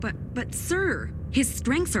But sir, his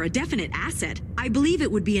strengths are a definite asset. I believe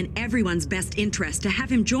it would be in everyone's best interest to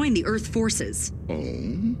have him join the Earth forces.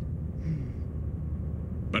 Oh?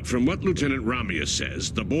 But from what Lieutenant Ramia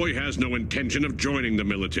says, the boy has no intention of joining the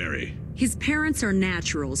military. His parents are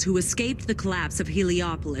naturals who escaped the collapse of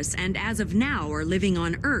Heliopolis and as of now are living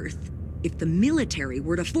on Earth. If the military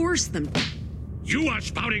were to force them... You are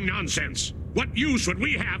spouting nonsense! What use would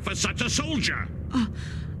we have for such a soldier?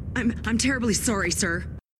 I'm terribly sorry, sir.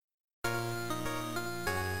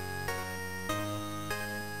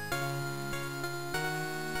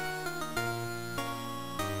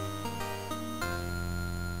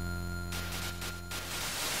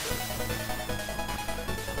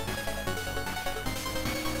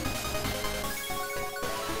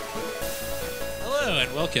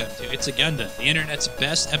 And welcome to It's a Gundam, the internet's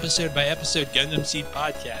best episode-by-episode Gundam Seed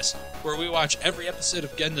podcast, where we watch every episode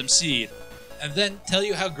of Gundam Seed and then tell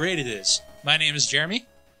you how great it is. My name is Jeremy.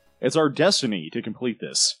 It's our destiny to complete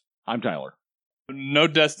this. I'm Tyler. No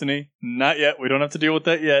destiny. Not yet. We don't have to deal with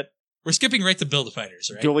that yet. We're skipping right to Build-A-Fighters,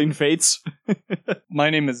 right? Dueling Fates. My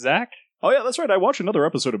name is Zach. Oh yeah, that's right. I watched another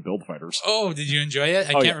episode of Build Fighters. Oh, did you enjoy it?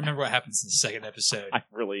 I can't remember what happens in the second episode. I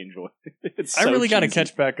really enjoyed it. It's I so really got to cheesy.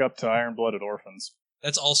 catch back up to Iron Blooded Orphans.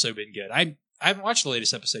 That's also been good. I haven't watched the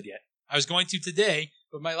latest episode yet. I was going to today,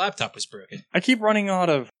 but my laptop was broken. I keep running out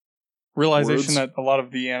of realization Words? that a lot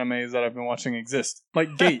of the animes that I've been watching exist.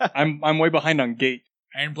 Like Gate. I'm way behind on Gate.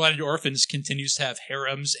 Iron-Blooded Orphans continues to have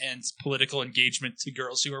harems and political engagement to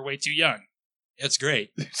girls who are way too young. It's great.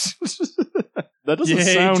 That doesn't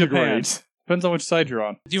Yay, sound Japan. great. Depends on which side you're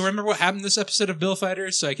on. Do you remember what happened this episode of Bill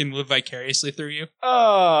Fighters so I can live vicariously through you?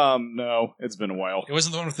 No, it's been a while. It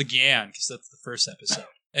wasn't the one with the Gian, because that's the first episode.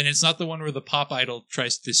 And it's not the one where the pop idol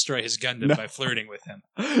tries to destroy his Gundam by flirting with him.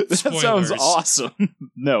 That Spoilers. sounds awesome.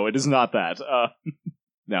 No, it is not that.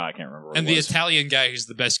 No, I can't remember what And it the was. Italian guy who's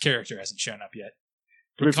the best character hasn't shown up yet.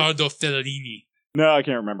 To be fair- Riccardo Fellini. No, I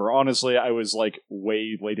can't remember. Honestly, I was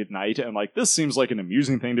way late at night, and this seems like an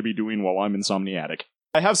amusing thing to be doing while I'm insomniatic.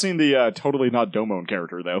 I have seen the totally not Domon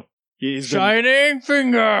character, though. He's been... Shining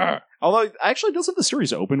Finger! Although, actually, doesn't the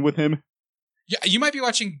series open with him? Yeah, you might be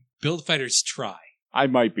watching Build Fighters Try. I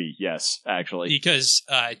might be, yes, actually. Because,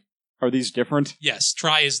 Are these different? yes,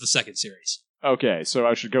 Try is the second series. Okay, so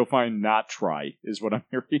I should go find Not Try, is what I'm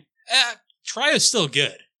hearing. Try is still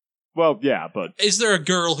good. Well, yeah, but... Is there a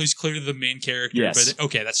girl who's clearly the main character? Yes. But,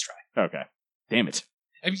 okay, that's Try. Okay. Damn it.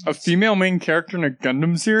 I mean, A female main character in a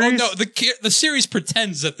Gundam oh series? no, the series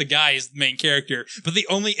pretends that the guy is the main character, but the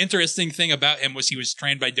only interesting thing about him was he was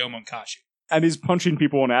trained by Domon Kashi. And he's punching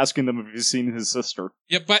people and asking them if he's seen his sister.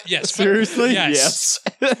 Yeah, but yes. Seriously? Yes.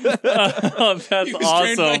 Oh, that's He was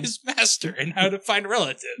trained by awesome. his master in how to find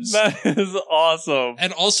relatives. That is awesome.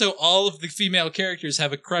 And also, all of the female characters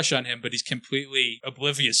have a crush on him, but he's completely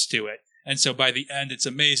oblivious to it. And so by the end, it's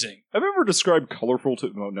amazing. Have you ever described Colorful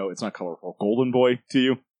to... Oh, no, it's not Colorful. Golden Boy to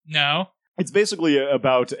you? No? It's basically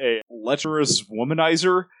about a lecherous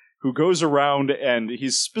womanizer who goes around and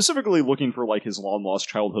he's specifically looking for his long-lost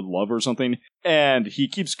childhood love or something, and he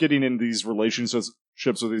keeps getting in these relationships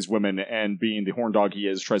with these women, and being the horn dog he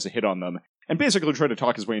is, tries to hit on them, and basically try to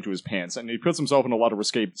talk his way into his pants, and he puts himself in a lot of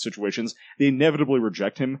risque situations. They inevitably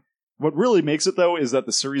reject him. What really makes it, though, is that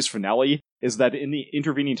the series finale is that in the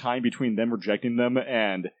intervening time between them rejecting them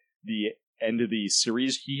and the end of the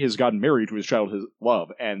series, he has gotten married to his childhood love,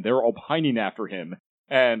 and they're all pining after him.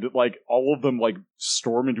 And, all of them,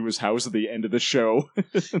 storm into his house at the end of the show.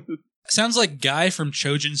 Sounds like Guy from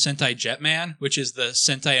Chojin Sentai Jetman, which is the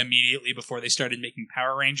Sentai immediately before they started making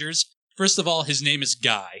Power Rangers. First of all, his name is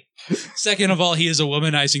Guy. Second of all, he is a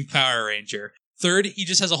womanizing Power Ranger. Third, he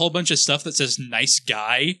just has a whole bunch of stuff that says nice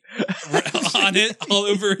guy on it all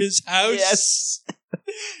over his house. Yes!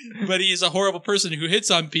 But he is a horrible person who hits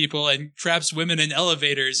on people and traps women in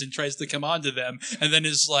elevators and tries to come onto them, and then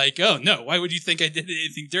is like, oh no, why would you think I did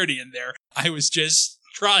anything dirty in there? I was just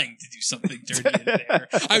trying to do something dirty in there.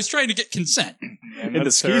 I was trying to get consent. In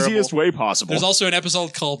the skeeziest way possible. There's also an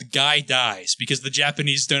episode called Guy Dies, because the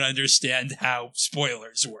Japanese don't understand how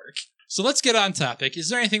spoilers work. So let's get on topic. Is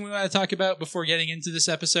there anything we want to talk about before getting into this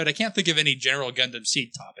episode? I can't think of any general Gundam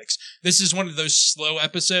Seed topics. This is one of those slow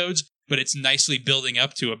episodes, but it's nicely building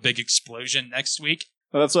up to a big explosion next week.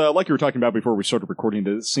 That's like you were talking about before we started recording.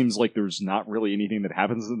 It seems like there's not really anything that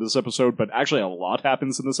happens in this episode, but actually a lot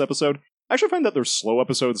happens in this episode. I actually find that there's slow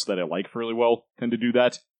episodes that I like fairly well tend to do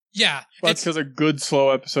that. Yeah. That's because a good slow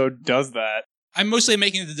episode does that. I'm mostly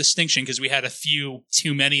making the distinction because we had a few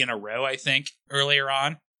too many in a row, I think, earlier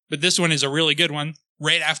on. But this one is a really good one,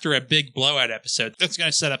 right after a big blowout episode. That's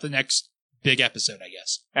going to set up the next big episode, I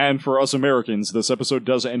guess. And for us Americans, this episode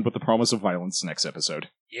does end with the promise of violence next episode.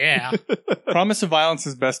 Yeah. Promise of violence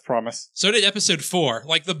is best promise. So did episode 4.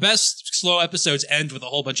 Like, the best slow episodes end with a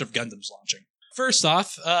whole bunch of Gundams launching. First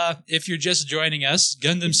off, if you're just joining us,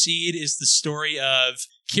 Gundam Seed is the story of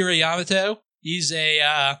Kira Yamato. He's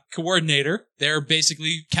a coordinator. They're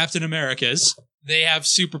basically Captain Americas. They have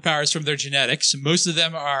superpowers from their genetics. Most of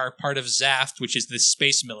them are part of ZAFT, which is the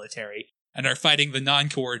space military, and are fighting the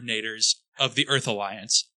non-coordinators of the Earth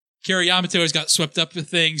Alliance. Kira Yamato has got swept up with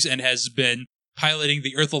things and has been piloting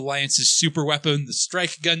the Earth Alliance's super weapon, the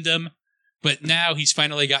Strike Gundam, but now he's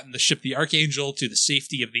finally gotten the ship the Archangel to the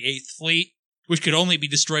safety of the 8th Fleet, which could only be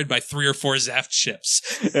destroyed by 3 or 4 ZAFT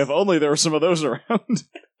ships. If only there were some of those around.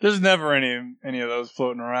 There's never any of those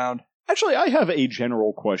floating around. Actually, I have a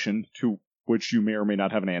general question to which you may or may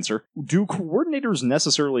not have an answer. Do coordinators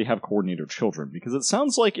necessarily have coordinator children? Because it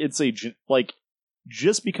sounds like it's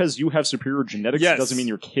just because you have superior genetics doesn't mean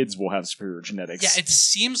your kids will have superior genetics. Yeah, it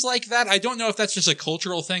seems like that. I don't know if that's just a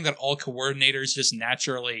cultural thing that all coordinators just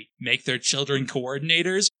naturally make their children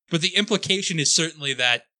coordinators, but the implication is certainly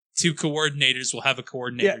that 2 coordinators will have a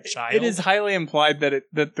coordinator child. It is highly implied that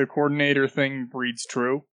the coordinator thing breeds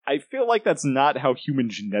true. I feel like that's not how human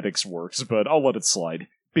genetics works, but I'll let it slide.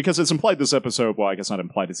 Because it's implied this episode, well, I guess not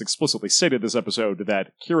implied, it's explicitly stated this episode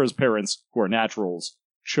that Kira's parents, who are naturals,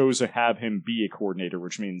 chose to have him be a coordinator,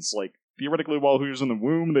 which means, like, theoretically while he was in the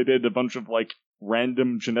womb, they did a bunch of, like,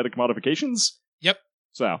 random genetic modifications? Yep.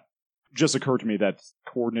 So, just occurred to me that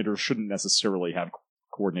coordinators shouldn't necessarily have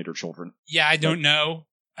coordinator children. Yeah, I don't know.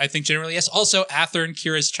 I think generally yes. Also, Athern,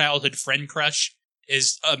 Kira's childhood friend crush,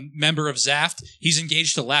 is a member of ZAFT. He's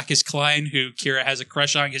engaged to Lacus Klein, who Kira has a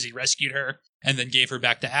crush on because he rescued her and then gave her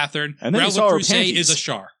back to Athern. And then he saw her Crusade panties. is a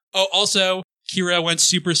Char. Oh, also, Kira went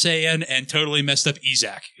Super Saiyan and totally messed up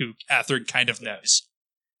Izak, who Athern kind of knows.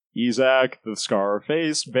 Izak, the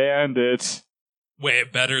Scarface Bandit. Way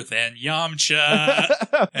better than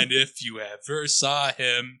Yamcha. And if you ever saw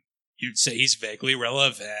him, you'd say he's vaguely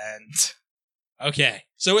relevant. Okay,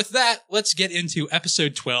 so with that, let's get into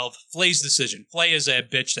episode 12, Flay's Decision. Flay is a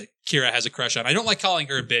bitch that Kira has a crush on. I don't like calling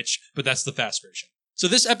her a bitch, but that's the fast version. So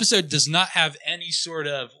this episode does not have any sort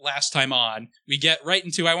of last time on. We get right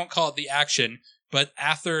into, I won't call it the action, but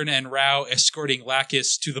Athern and Rao escorting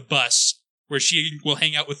Lacus to the bus, where she will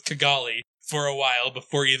hang out with Kigali for a while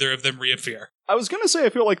before either of them reappear. I was going to say I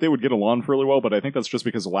feel like they would get along fairly well, but I think that's just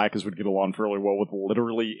because Lacus would get along fairly well with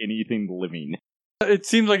literally anything living. It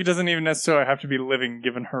seems like it doesn't even necessarily have to be living,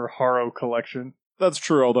 given her Haro collection. That's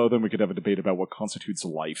true, although then we could have a debate about what constitutes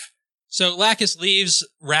life. So Lacus leaves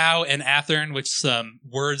Rao and Athern with some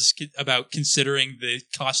words about considering the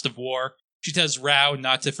cost of war. She tells Rao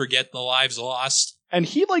not to forget the lives lost. And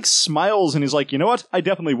he, like, smiles and he's like, you know what? I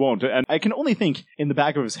definitely won't. And I can only think in the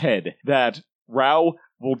back of his head that Rao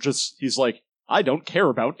will just, he's like, I don't care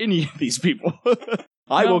about any of these people.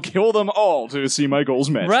 I will kill them all to see my goals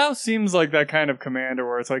met. Rao seems like that kind of commander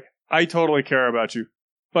where it's like, I totally care about you,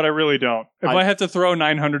 but I really don't. If I have to throw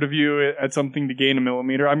 900 of you at something to gain a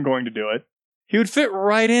millimeter, I'm going to do it. He would fit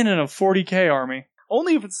right in a 40k army.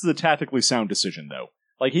 Only if it's the tactically sound decision, though.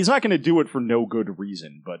 Like, he's not going to do it for no good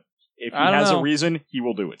reason, but if he has a reason, he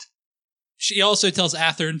will do it. She also tells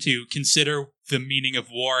Athern to consider the meaning of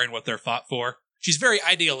war and what they're fought for. She's very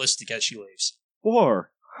idealistic as she leaves.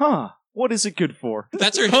 War? Huh. What is it good for?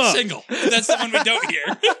 That's her hit single. That's the one we don't hear.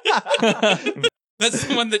 That's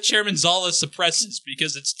the one that Chairman Zala suppresses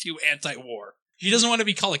because it's too anti-war. She doesn't want to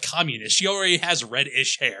be called a communist. She already has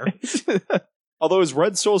reddish hair. Although is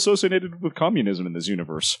red still associated with communism in this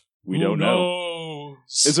universe? We don't know.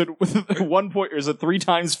 Is it with 1 point? Or is it 3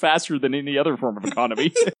 times faster than any other form of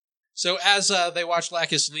economy? So as they watch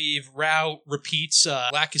Lacus leave, Rao repeats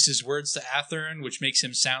Lacus's words to Athern, which makes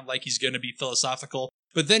him sound like he's going to be philosophical.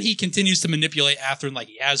 But then he continues to manipulate Athern like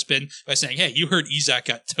he has been by saying, hey, you heard Izak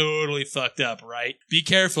got totally fucked up, right? Be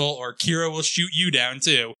careful or Kira will shoot you down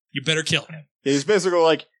too. You better kill him. He's basically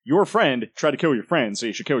like, your friend tried to kill your friend, so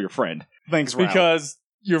you should kill your friend. Thanks, Rao. Because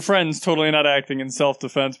your friend's totally not acting in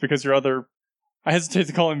self-defense because your other, I hesitate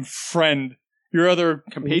to call him friend, your other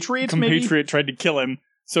compatriot tried to kill him.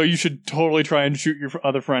 So you should totally try and shoot your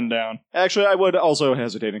other friend down. Actually, I would also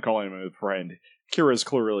hesitate in calling him a friend. Kira is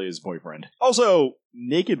clearly his boyfriend. Also,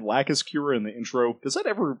 naked Lacus Kira in the intro, does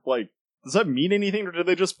that mean anything, or did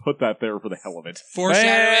they just put that there for the hell of it?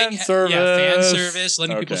 Foreshadowing? Fan service. Yeah, fan service,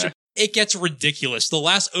 letting people Okay. It gets ridiculous. The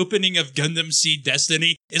last opening of Gundam Seed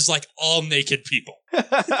Destiny is like all naked people.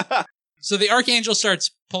 So the Archangel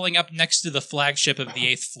starts pulling up next to the flagship of the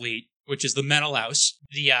 8th Fleet, which is the Menelaus.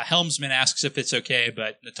 The helmsman asks if it's okay,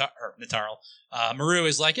 but Natarl. Maru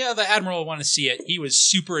is like, yeah, the Admiral will want to see it. He was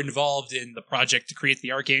super involved in the project to create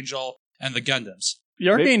the Archangel and the Gundams. The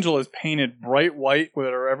Archangel is painted bright white,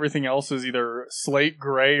 where everything else is either slate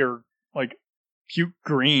gray or, like, puke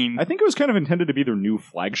green. I think it was kind of intended to be their new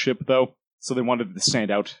flagship, though, so they wanted to stand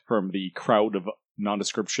out from the crowd of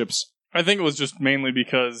nondescript ships. I think it was just mainly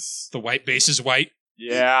because... The white base is white.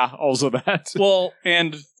 Yeah, also that. Well,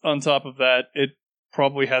 and on top of that, it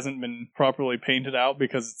probably hasn't been properly painted out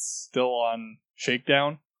because it's still on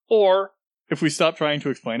shakedown. Or, if we stop trying to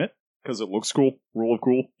explain it... Because it looks cool. Rule of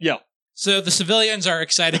cool. Yeah. So the civilians are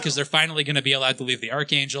excited because they're finally going to be allowed to leave the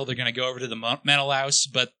Archangel. They're going to go over to the Menelaus,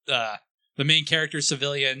 but the main character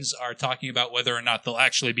civilians are talking about whether or not they'll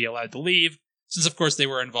actually be allowed to leave, since of course they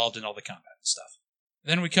were involved in all the combat and stuff.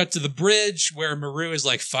 Then we cut to the bridge, where Maru is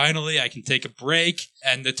like, finally, I can take a break,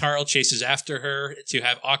 and Natarl chases after her to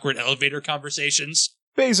have awkward elevator conversations.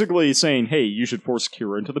 Basically saying, hey, you should force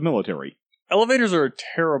Kira into the military. Elevators are a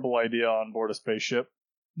terrible idea on board a spaceship.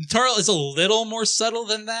 Natarl is a little more subtle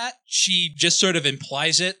than that. She just sort of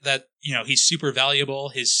implies it, that, you know, he's super valuable,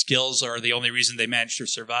 his skills are the only reason they managed to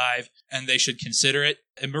survive, and they should consider it.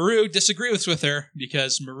 And Maru disagrees with her,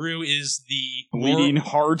 because Maru is the Bleeding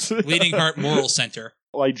heart. Bleeding Heart moral center.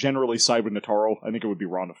 Well, I generally side with Natarl. I think it would be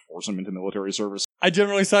wrong to force him into military service. I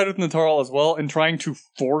generally side with Natarl as well, and trying to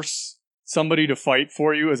force somebody to fight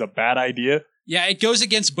for you is a bad idea. Yeah, it goes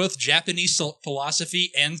against both Japanese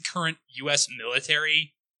philosophy and current U.S.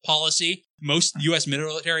 military policy. Most U.S.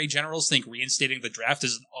 military generals think reinstating the draft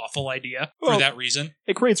is an awful idea for that reason.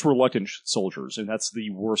 It creates reluctant soldiers, and that's the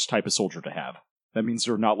worst type of soldier to have. That means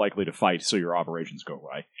they're not likely to fight, so your operations go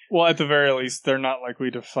awry. Well, at the very least, they're not likely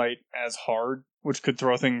to fight as hard, which could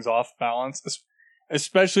throw things off balance,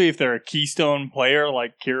 especially if they're a keystone player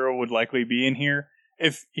like Kira would likely be in here.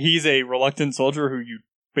 If he's a reluctant soldier who you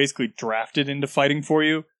basically drafted into fighting for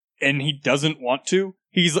you, and he doesn't want to,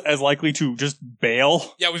 he's as likely to just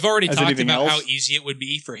bail. Yeah, we've already talked about else. how easy it would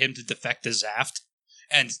be for him to defect to Zaft,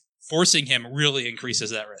 and forcing him really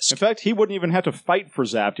increases that risk. In fact, he wouldn't even have to fight for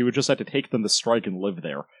Zaft. He would just have to take them to strike and live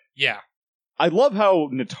there. Yeah. I love how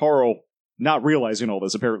Natarl, not realizing all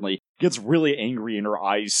this apparently, gets really angry and her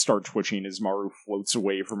eyes start twitching as Maru floats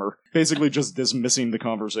away from her, basically just dismissing the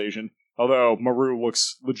conversation. Although Maru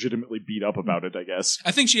looks legitimately beat up about it, I guess.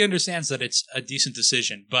 I think she understands that it's a decent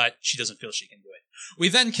decision, but she doesn't feel she can do it. We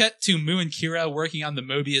then cut to Mu and Kira working on the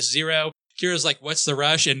Mobius Zero. Kira's like, what's the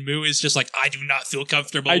rush? And Mu is just like, I do not feel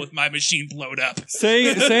comfortable with my machine blowed up.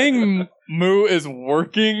 Saying Mu is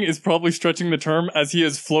working is probably stretching the term, as he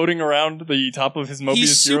is floating around the top of his Mobius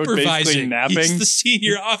He's Zero, basically supervising. napping. He's the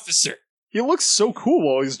senior officer. He looks so cool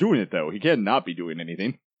while he's doing it, though. He can't not be doing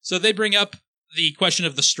anything. So they bring up the question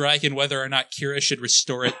of the strike and whether or not Kira should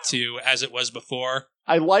restore it to as it was before.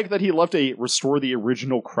 I like that he left a restore the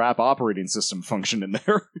original crap operating system function in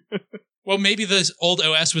there. Well, maybe the old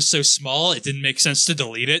OS was so small it didn't make sense to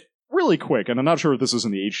delete it. Really quick, and I'm not sure if this is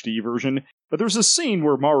in the HD version, but there's a scene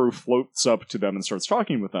where Maru floats up to them and starts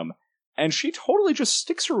talking with them, and she totally just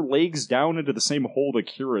sticks her legs down into the same hole that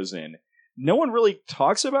Kira's in. No one really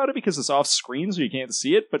talks about it because it's off screen so you can't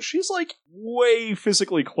see it, but she's like way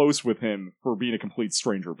physically close with him for being a complete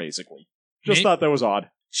stranger, basically. Just thought that was odd.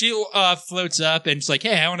 She floats up and it's like,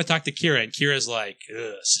 hey, I want to talk to Kira. And Kira's like,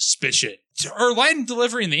 ugh, suspicion. Her line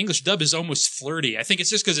delivery in the English dub is almost flirty. I think it's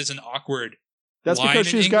just because it's an awkward That's line because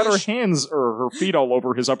she's in got her English. hands or her feet all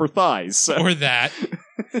over his upper thighs. So. Or that.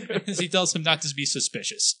 As he tells him not to be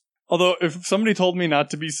suspicious. Although, if somebody told me not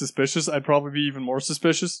to be suspicious, I'd probably be even more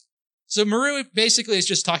suspicious. So Maru basically is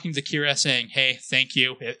just talking to Kira saying, hey, thank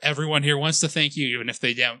you. Everyone here wants to thank you, even if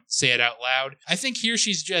they don't say it out loud. I think here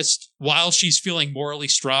she's just, while she's feeling morally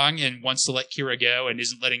strong and wants to let Kira go and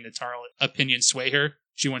isn't letting the Natarl opinion sway her,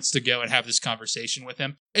 she wants to go and have this conversation with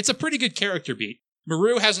him. It's a pretty good character beat.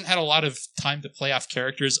 Maru hasn't had a lot of time to play off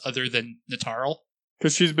characters other than Natarl.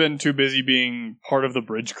 Because she's been too busy being part of the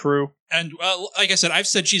bridge crew. And, like I said, I've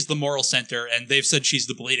said she's the moral center, and they've said she's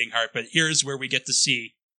the bleeding heart, but here's where we get to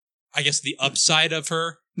see, I guess, the upside of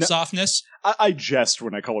her softness. I jest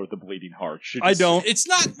when I call her the bleeding heart. I don't. It's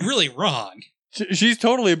not really wrong. She's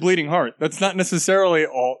totally a bleeding heart. That's not necessarily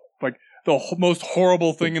the most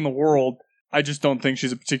horrible thing in the world. I just don't think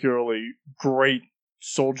she's a particularly great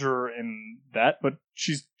soldier in that, but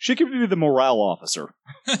she could be the morale officer.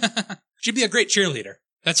 She'd be a great cheerleader.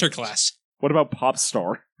 That's her class. What about pop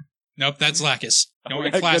star? Nope, that's Lacus. No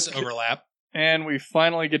Okay, class good. overlap. And we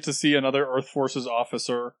finally get to see another Earth Forces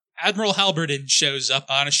officer. Admiral Halberton shows up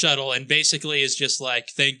on a shuttle and basically is just like,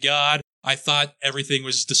 thank God, I thought everything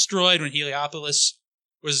was destroyed when Heliopolis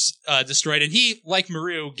was destroyed, and he, like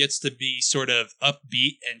Maru, gets to be sort of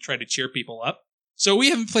upbeat and try to cheer people up. So we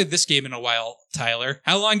haven't played this game in a while, Tyler.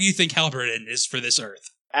 How long do you think Halberton is for this Earth?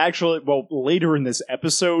 Actually, well, later in this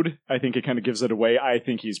episode, I think it kind of gives it away. I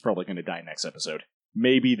think he's probably going to die next episode.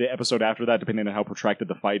 Maybe the episode after that, depending on how protracted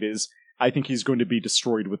the fight is. I think he's going to be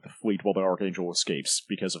destroyed with the fleet while the Archangel escapes,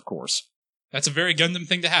 because of course. That's a very Gundam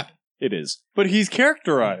thing to happen. It is. But he's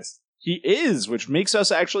characterized. He is, which makes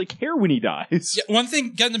us actually care when he dies. Yeah, one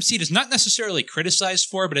thing Gundam Seed is not necessarily criticized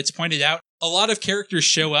for, but it's pointed out, a lot of characters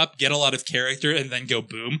show up, get a lot of character, and then go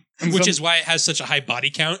boom, which is why it has such a high body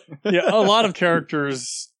count. Yeah, a lot of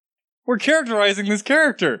characters. We're characterizing this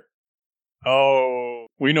character. Oh,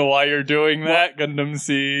 we know why you're doing that, Gundam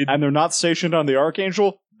Seed. And they're not stationed on the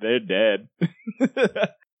Archangel, they're dead.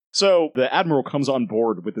 So, the Admiral comes on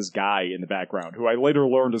board with this guy in the background, who I later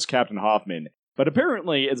learned is Captain Hoffman. But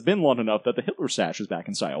apparently, it's been long enough that the Hitler stash is back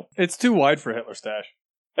in style. It's too wide for Hitler stash.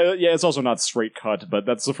 Yeah, it's also not straight cut, but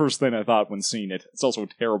that's the first thing I thought when seeing it. It's also a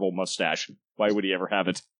terrible mustache. Why would he ever have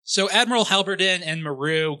it? So Admiral Halberton and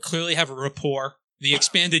Maru clearly have a rapport. The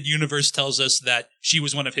expanded universe tells us that she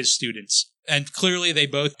was one of his students. And clearly they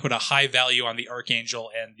both put a high value on the Archangel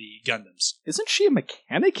and the Gundams. Isn't she a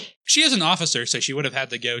mechanic? She is an officer, so she would have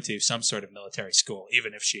had to go to some sort of military school,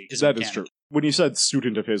 even if she is a That mechanic. is true. When you said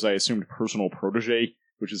student of his, I assumed personal protege,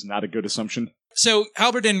 which is not a good assumption. So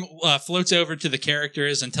Halberton floats over to the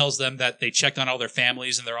characters and tells them that they checked on all their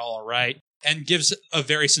families and they're all right, and gives a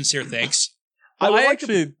very sincere thanks. Well,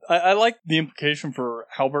 I like the implication for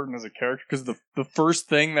Halberton as a character, because the first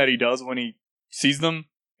thing that he does when he sees them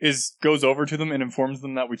is goes over to them and informs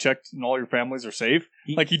them that we checked and all your families are safe.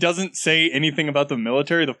 He doesn't say anything about the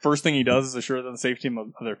military. The first thing he does is assure them the safety of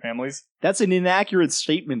their families. That's an inaccurate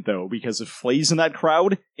statement, though, because if Flay's in that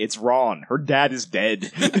crowd, it's wrong. Her dad is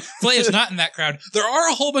dead. Flay is not in that crowd. There are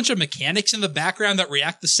a whole bunch of mechanics in the background that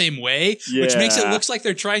react the same way, Yeah. which makes it look like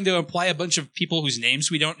they're trying to imply a bunch of people whose names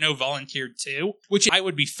we don't know volunteered too, which I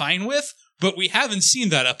would be fine with, but we haven't seen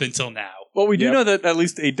that up until now. Well, we do Yep. know that at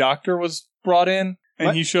least a doctor was brought in, and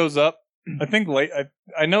What? he shows up. I think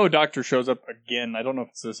I know a doctor shows up again. I don't know if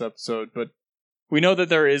it's this episode, but we know that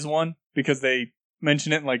there is one because they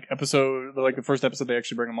mention it in the first episode they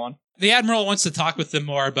actually bring him on. The Admiral wants to talk with them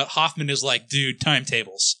more, but Hoffman is like, dude,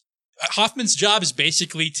 timetables. Hoffman's job is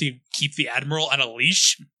basically to keep the Admiral on a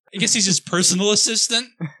leash. I guess he's his personal assistant.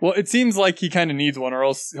 Well, it seems like he kind of needs one, or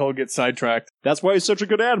else he'll get sidetracked. That's why he's such a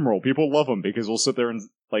good admiral. People love him because he'll sit there and,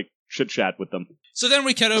 chit-chat with them. So then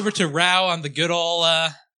we cut over to Rao on the good old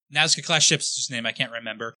Nazca-class ship's whose name I can't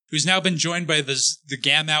remember, who's now been joined by the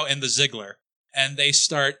Gamow and the Ziegler, and they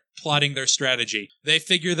start plotting their strategy. They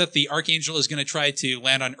figure that the Archangel is going to try to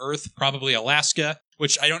land on Earth, probably Alaska,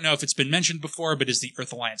 which I don't know if it's been mentioned before, but is the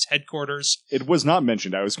Earth Alliance headquarters. It was not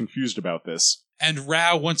mentioned. I was confused about this. And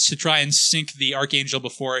Rao wants to try and sink the Archangel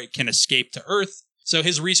before it can escape to Earth. So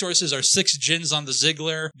his resources are 6 Djinns on the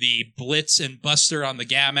Ziegler, the Blitz and Buster on the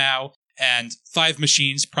Gamow, and 5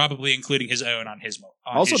 machines, probably including his own on his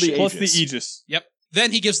Also his the ship. Plus Aegis. the Aegis. Yep.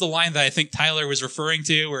 Then he gives the line that I think Tyler was referring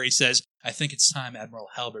to, where he says, I think it's time Admiral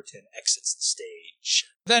Halberton exits the stage.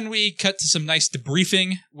 Then we cut to some nice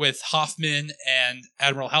debriefing with Hoffman and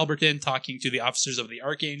Admiral Halberton talking to the officers of the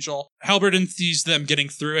Archangel. Halberton sees them getting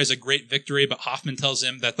through as a great victory, but Hoffman tells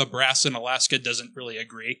him that the brass in Alaska doesn't really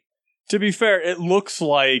agree. To be fair, it looks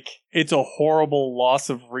like it's a horrible loss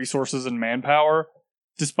of resources and manpower,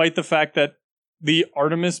 despite the fact that the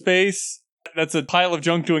Artemis base, that's a pile of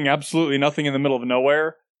junk doing absolutely nothing in the middle of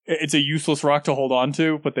nowhere. It's a useless rock to hold on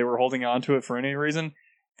to, but they were holding on to it for any reason.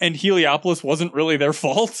 And Heliopolis wasn't really their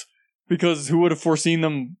fault, because who would have foreseen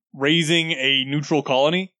them raising a neutral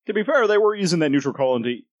colony? To be fair, they were using that neutral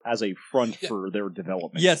colony as a front for their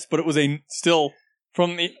development. Yes, but it was still,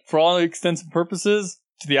 for all intents and purposes,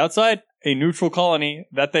 to the outside, a neutral colony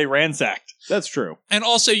that they ransacked. That's true. And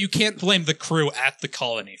also, you can't blame the crew at the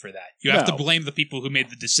colony for that. You have No. to blame the people who made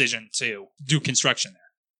the decision to do construction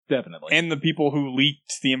there. Definitely. And the people who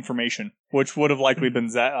leaked the information, which would have likely been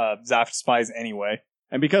Zaft spies anyway.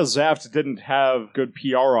 And because Zaft didn't have good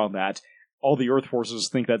PR on that, all the Earth forces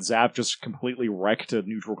think that Zaft just completely wrecked a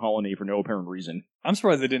neutral colony for no apparent reason. I'm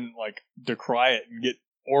surprised they didn't, decry it and get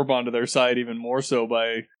Orb onto their side even more so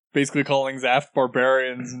by basically calling Zaft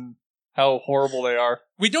barbarians and how horrible they are.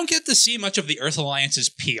 We don't get to see much of the Earth Alliance's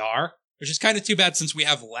PR, which is kind of too bad since we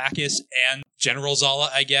have Lacus and General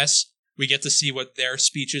Zala, I guess. We get to see what their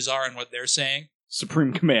speeches are and what they're saying.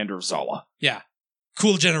 Supreme Commander Zala. Yeah.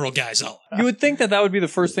 Cool General Guy Zala. You would think that would be the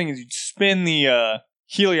first thing, is you'd spin the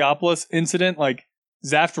Heliopolis incident, like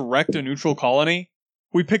Zaft wrecked a neutral colony,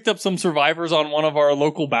 We picked up some survivors on one of our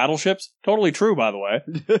local battleships. Totally true, by the way.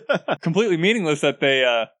 Completely meaningless that they,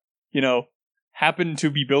 happened to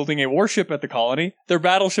be building a warship at the colony. Their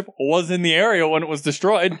battleship was in the area when it was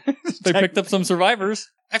destroyed. They picked up some survivors.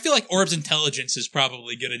 I feel like Orb's intelligence is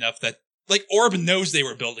probably good enough that, like, Orb knows they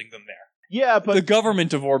were building them there. Yeah, but The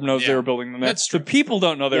government of Orb knows they were building them there. That's true. The people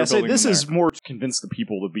don't know they were building this them is there. more to convince the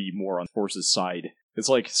people to be more on Force's side. It's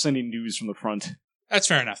like sending news from the front. That's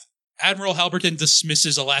fair enough. Admiral Halberton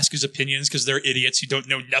dismisses Alaska's opinions because they're idiots who don't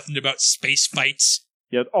know nothing about space fights.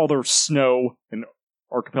 Yeah, all their snow and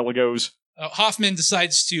archipelagos. Hoffman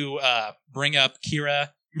decides to bring up Kira.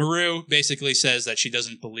 Maru basically says that she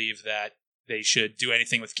doesn't believe that they should do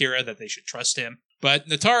anything with Kira, that they should trust him. But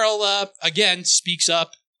Natarl, again, speaks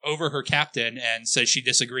up over her captain and says she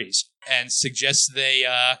disagrees and suggests they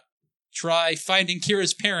try finding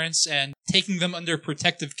Kira's parents and taking them under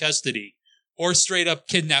protective custody or straight up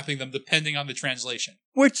kidnapping them, depending on the translation.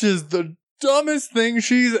 Which is the dumbest thing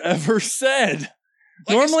she's ever said.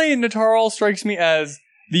 Like Normally, Natarl strikes me as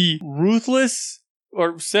the ruthless,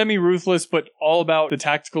 or semi-ruthless, but all about the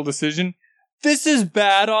tactical decision. This is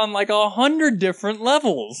bad on like 100 different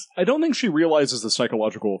levels. I don't think she realizes the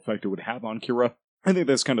psychological effect it would have on Kira. I think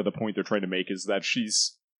that's kind of the point they're trying to make, is that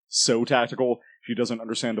she's so tactical, she doesn't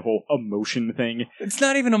understand the whole emotion thing. It's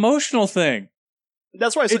not even an emotional thing.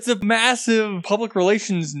 That's why I said, It's a massive public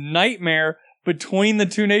relations nightmare between the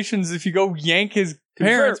two nations if you go yank his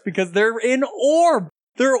parents because they're in Orb.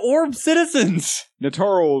 They're Orb citizens.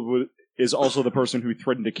 Natarl is also the person who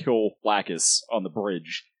threatened to kill Lacus on the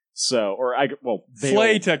bridge. So,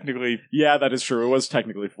 Flay, technically. Yeah, that is true. It was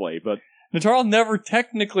technically Flay, but Natarl never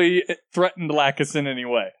technically threatened Lacus in any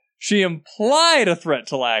way. She implied a threat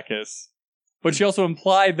to Lacus, but she also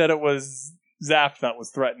implied that it was Zap that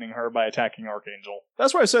was threatening her by attacking Archangel.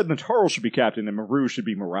 that's why I said Natarl should be captain and Maru should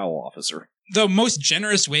be morale officer. The most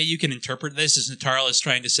generous way you can interpret this is Natarl is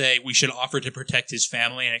trying to say we should offer to protect his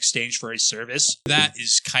family in exchange for his service. That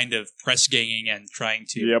is kind of press-ganging and trying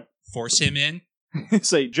to force him in.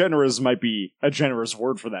 Say generous might be a generous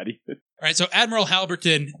word for that. All right, so Admiral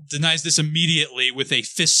Halberton denies this immediately with a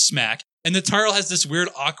fist smack, and Natarl has this weird,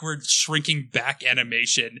 awkward, shrinking back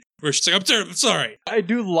animation where she's like, I'm sorry. I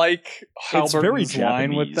do like It's very Halberton's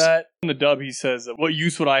line with Japanese. that. In the dub, he says, "What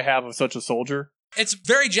use would I have of such a soldier?" It's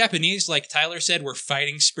very Japanese, like Tyler said, where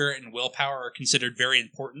fighting spirit and willpower are considered very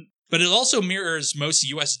important, but it also mirrors most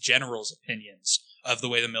U.S. generals' opinions of the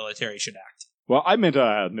way the military should act. Well, I meant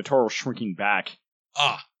Natarl shrinking back.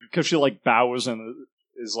 Ah, Because she, bows and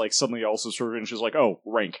is, suddenly also sort of, and she's like, oh,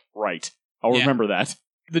 rank, right. I'll Yeah. remember that.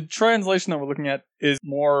 The translation that we're looking at is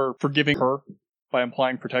more forgiving her by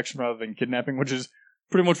implying protection rather than kidnapping, which is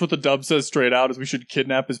pretty much what the dub says straight out, is we should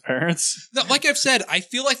kidnap his parents. no, like I've said, I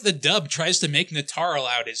feel like the dub tries to make Natarl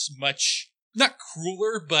out as much, not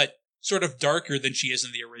crueler, but sort of darker than she is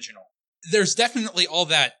in the original. There's definitely all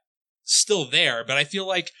that still there, but I feel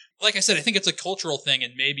like I said, I think it's a cultural thing,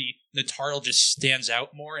 and maybe Natarl just stands out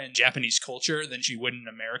more in Japanese culture than she would in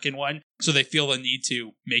American one, so they feel the need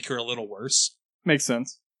to make her a little worse. Makes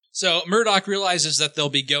sense. So Murdoch realizes that they'll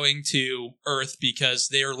be going to Earth because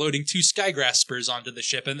they are loading 2 Skygraspers onto the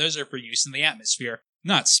ship, and those are for use in the atmosphere,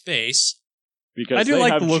 not space. Because I do they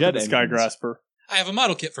like have the look jet of the engines. Skygrasper. I have a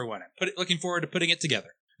model kit for one. Looking forward to putting it together.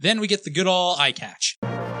 Then we get the good ol' eye catch.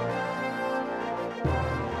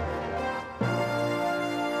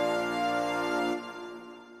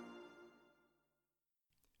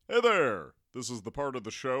 Hey there! This is the part of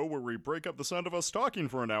the show where we break up the sound of us talking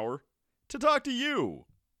for an hour to talk to you.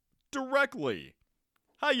 Directly.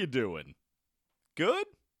 How you doing? Good?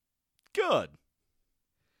 Good.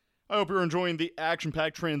 I hope you're enjoying the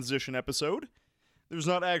action-packed transition episode. There's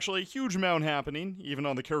not actually a huge amount happening, even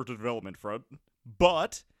on the character development front,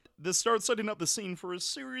 but this starts setting up the scene for a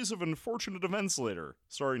series of unfortunate events later,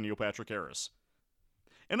 starring Neil Patrick Harris.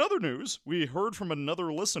 In other news, we heard from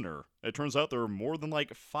another listener. It turns out there are more than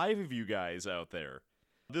 5 of you guys out there.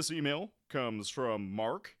 This email comes from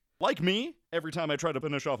Mark. Like me, every time I try to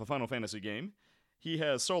finish off a Final Fantasy game, he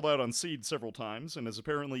has sold out on Seed several times and is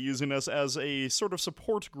apparently using us as a sort of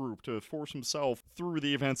support group to force himself through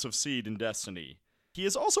the events of Seed and Destiny. He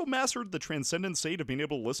has also mastered the transcendent state of being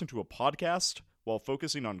able to listen to a podcast while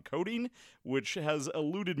focusing on coding, which has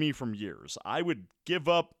eluded me from years. I would give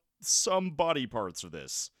up some body parts of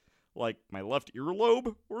this, like my left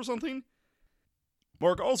earlobe or something.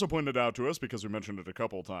 Mark also pointed out to us, because we mentioned it a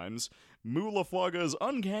couple times, Mu Laflaga's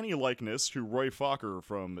uncanny likeness to Roy Fokker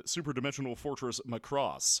from Superdimensional Fortress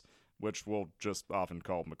Macross, which we'll just often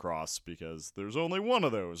call Macross because there's only one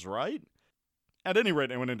of those, right? At any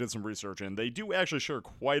rate, I went and did some research, and they do actually share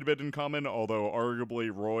quite a bit in common, although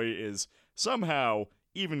arguably Roy is somehow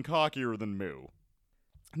even cockier than Moo.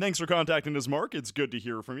 Thanks for contacting us, Mark. It's good to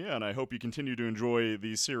hear from you, and I hope you continue to enjoy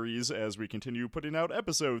the series as we continue putting out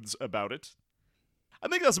episodes about it. I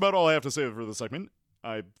think that's about all I have to say for this segment.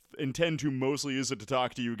 I intend to mostly use it to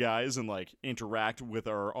talk to you guys and, interact with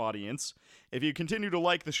our audience. If you continue to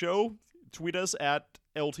like the show, tweet us at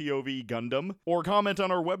LTOV Gundam, or comment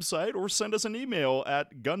on our website, or send us an email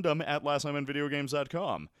at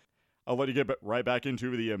gundam@lasttimeinvideogames.com. I'll let you get right back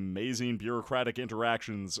into the amazing bureaucratic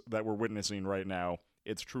interactions that we're witnessing right now.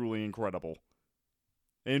 It's truly incredible.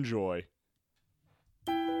 Enjoy.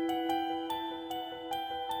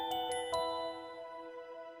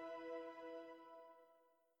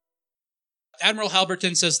 Admiral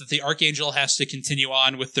Halberton says that the Archangel has to continue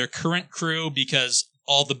on with their current crew because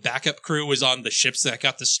all the backup crew was on the ships that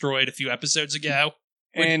got destroyed a few episodes ago.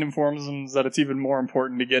 And informs them that it's even more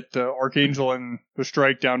important to get Archangel and the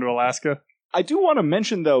strike down to Alaska. I do want to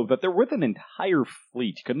mention, though, that they're with an entire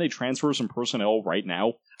fleet. Couldn't they transfer some personnel right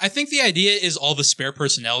now? I think the idea is all the spare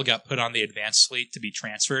personnel got put on the advanced fleet to be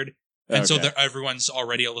transferred. And so everyone's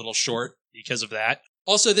already a little short because of that.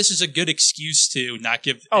 Also, this is a good excuse to not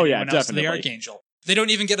give anyone else to the Archangel. They don't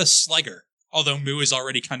even get a Slugger, although Moo is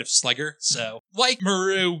already kind of Slugger. So, like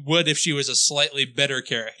Maru would if she was a slightly better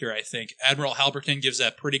character, I think. Admiral Halberton gives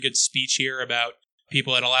a pretty good speech here about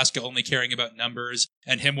people in Alaska only caring about numbers,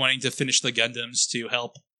 and him wanting to finish the Gundams to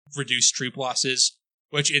help reduce troop losses,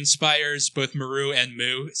 which inspires both Maru and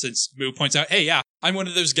Moo, since Moo points out, hey, yeah, I'm one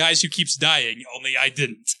of those guys who keeps dying, only I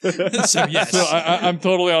didn't. So, yes. So I'm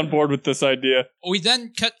totally on board with this idea. We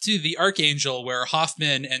then cut to the Archangel, where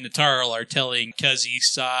Hoffman and Natarl are telling Kazi,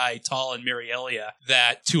 Sai, Tal, and Mirielia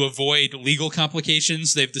that to avoid legal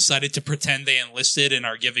complications, they've decided to pretend they enlisted and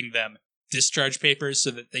are giving them discharge papers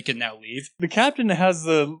so that they can now leave. The captain has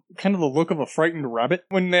the kind of the look of a frightened rabbit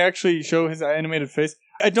when they actually show his animated face.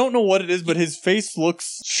 I don't know what it is, but his face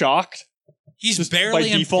looks shocked. He's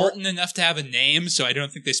barely important enough to have a name, so I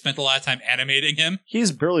don't think they spent a lot of time animating him.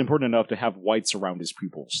 He's barely important enough to have whites around his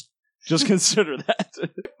pupils. Just consider that.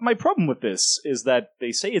 My problem with this is that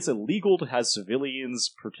they say it's illegal to have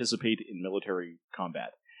civilians participate in military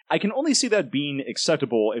combat. I can only see that being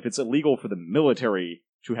acceptable if it's illegal for the military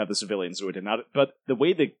to have the civilians do it, and not. But the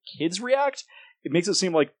way the kids react, it makes it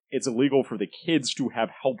seem like it's illegal for the kids to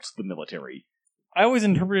have helped the military. I always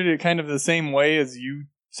interpreted it kind of the same way as you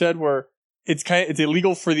said, where it's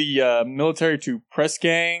illegal for the military to press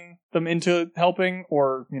gang them into helping,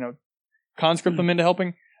 or conscript them into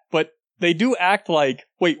helping. But they do act like,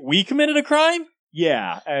 wait, we committed a crime?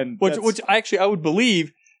 Yeah, and which actually I would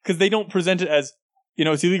believe, because they don't present it as,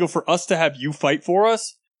 it's illegal for us to have you fight for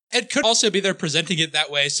us. It could also be they're presenting it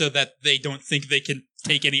that way so that they don't think they can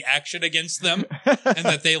take any action against them, and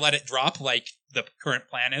that they let it drop like the current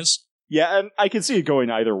plan is. Yeah, and I can see it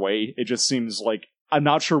going either way. It just seems like, I'm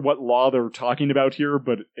not sure what law they're talking about here,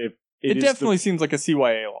 but if it definitely seems like a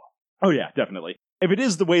CYA law. Oh yeah, definitely. If it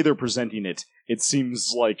is the way they're presenting it, it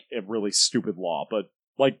seems like a really stupid law, but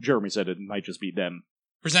like Jeremy said, it might just be them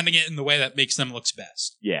presenting it in the way that makes them look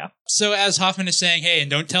best. Yeah. So as Hoffman is saying, hey,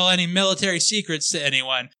 and don't tell any military secrets to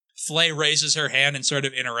anyone, Flay raises her hand and sort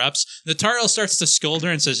of interrupts. Natarl starts to scold her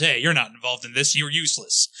and says, hey, you're not involved in this, you're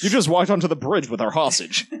useless. You just walked onto the bridge with our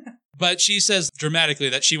hostage. But she says dramatically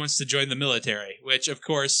that she wants to join the military, which, of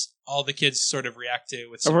course, all the kids sort of react to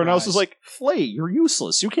with surprise. Everyone else is like, Flay, you're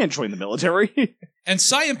useless. You can't join the military. And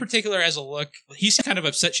Sai in particular has a look. He's kind of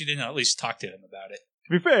upset she didn't at least talk to him about it.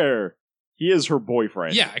 To be fair, he is her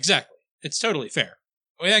boyfriend. Yeah, exactly. It's totally fair.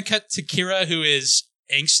 We then cut to Kira, who is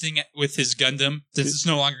angsting with his Gundam. This is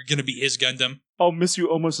no longer going to be his Gundam. I'll miss you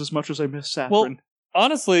almost as much as I miss Saffron. Well,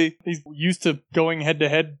 honestly, he's used to going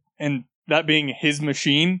head-to-head and that being his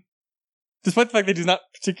machine. Despite the fact that he's not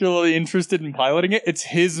particularly interested in piloting it, it's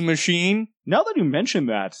his machine. Now that you mention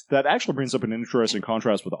that actually brings up an interesting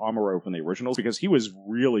contrast with Amuro from the originals, because he was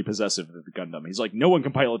really possessive of the Gundam. He's like, no one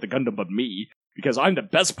can pilot the Gundam but me, because I'm the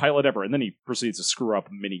best pilot ever, and then he proceeds to screw up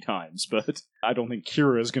many times. But I don't think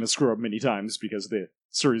Kira is going to screw up many times, because the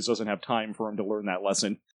series doesn't have time for him to learn that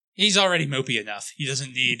lesson. He's already mopey enough. He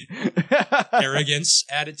doesn't need arrogance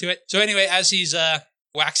added to it. So anyway, as he's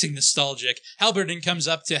waxing nostalgic, Halberton comes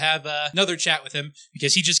up to have another chat with him,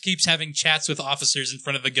 because he just keeps having chats with officers in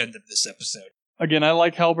front of the Gundam this episode. Again, I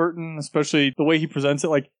like Halberton, especially the way he presents it.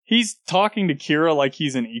 Like, he's talking to Kira like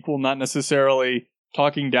he's an equal, not necessarily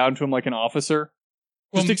talking down to him like an officer.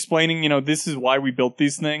 Just explaining, this is why we built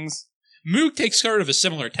these things. Moog takes sort of a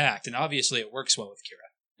similar tact, and obviously it works well with Kira.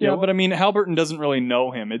 Yeah, but I mean, Halberton doesn't really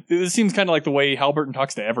know him. It seems kind of like the way Halberton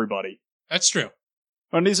talks to everybody. That's true.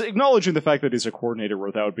 And he's acknowledging the fact that he's a coordinator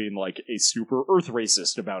without being like a super Earth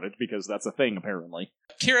racist about it, because that's a thing, apparently.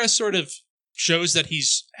 Kira sort of shows that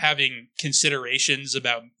he's having considerations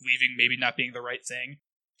about leaving maybe not being the right thing.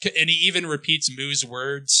 And he even repeats Moo's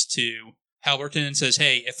words to Halberton and says,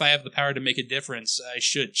 hey, if I have the power to make a difference, I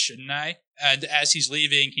shouldn't I? And as he's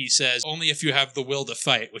leaving, he says, only if you have the will to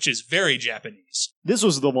fight, which is very Japanese. This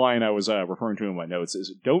was the line I was referring to in my notes,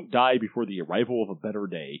 is don't die before the arrival of a better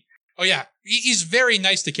day. Oh yeah, he's very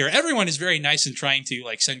nice to Kira. Everyone is very nice in trying to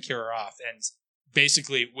send Kira off and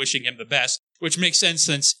basically wishing him the best, which makes sense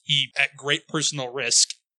since he, at great personal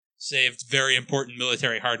risk, saved very important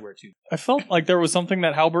military hardware to them. I felt like there was something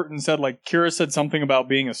that Halberton said, Kira said something about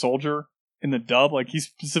being a soldier in the dub. He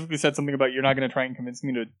specifically said something about, you're not going to try and convince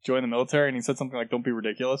me to join the military, and he said something like, don't be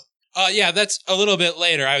ridiculous. Yeah, that's a little bit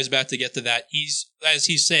later. I was about to get to that. As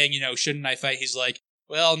he's saying, shouldn't I fight? He's like,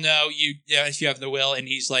 well, no, if you have the will, and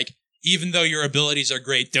he's like, even though your abilities are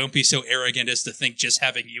great, don't be so arrogant as to think just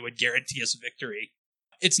having you would guarantee us victory.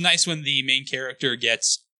 It's nice when the main character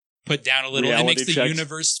gets put down a little. Reality it makes the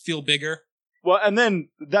universe feel bigger. Well, and then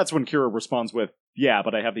that's when Kira responds with, yeah,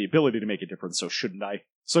 but I have the ability to make a difference, so shouldn't I?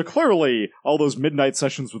 So clearly, all those midnight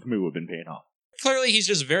sessions with Moo have been paying off. Clearly, he's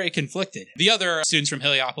just very conflicted. The other students from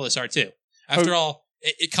Heliopolis are too. After all,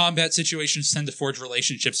 combat situations tend to forge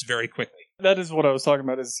relationships very quickly. That is what I was talking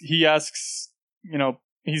about, is he asks,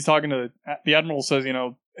 he's talking to, the Admiral says,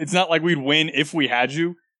 it's not like we'd win if we had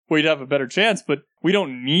you. We'd have a better chance, but we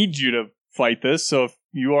don't need you to fight this, so if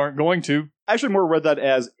you aren't going to. I actually more read that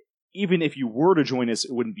as, even if you were to join us,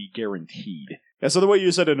 it wouldn't be guaranteed. And so the way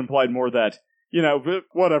you said it implied more that,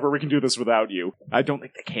 whatever, we can do this without you. I don't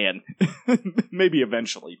think they can. Maybe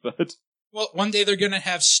eventually, but... Well, one day they're going to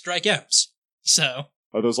have Strike M's, so...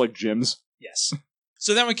 Are those like gyms? Yes.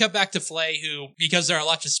 So then we cut back to Flay, who, because there are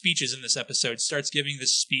lots of speeches in this episode, starts giving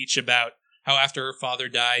this speech about how after her father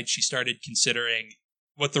died, she started considering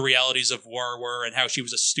what the realities of war were and how she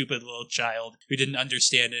was a stupid little child who didn't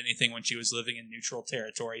understand anything when she was living in neutral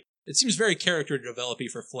territory. It seems very character developing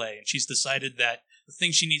for Flay, and she's decided that the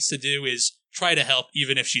thing she needs to do is try to help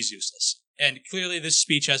even if she's useless. And clearly this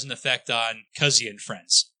speech has an effect on Cuzzy and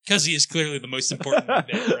friends. Cuzzy is clearly the most important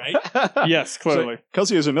bit, right? Yes, clearly. So,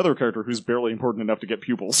 Cuzzy is another character who's barely important enough to get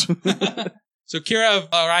pupils. So Kira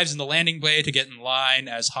arrives in the landing bay to get in line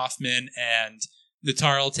as Hoffman and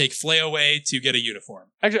Natarl take Flay away to get a uniform.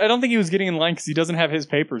 Actually, I don't think he was getting in line because he doesn't have his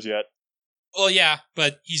papers yet. Well, yeah,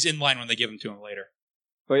 but he's in line when they give them to him later.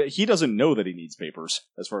 But he doesn't know that he needs papers,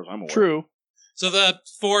 as far as I'm aware. True. So the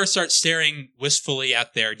four start staring wistfully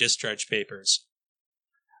at their discharge papers.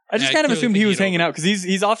 I just kind of assumed he was hanging out because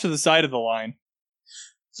he's off to the side of the line.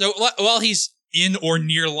 So while he's in or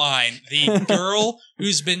near line, the girl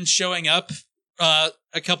who's been showing up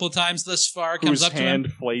a couple of times thus far comes up to him. Whose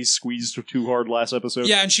hand Flay squeezed too hard last episode.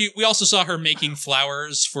 Yeah, and we also saw her making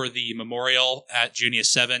flowers for the memorial at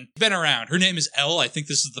Junius 7. Been around. Her name is Elle. I think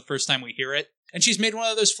this is the first time we hear it. And she's made one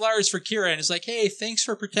of those flowers for Kira and is like, hey, thanks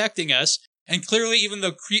for protecting us. And clearly, even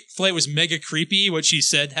though Flay was mega creepy, what she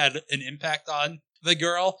said had an impact on the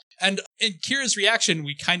girl. And in Kira's reaction,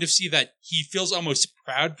 we kind of see that he feels almost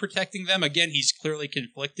proud protecting them. Again, he's clearly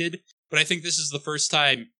conflicted. But I think this is the first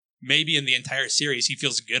time, maybe in the entire series, he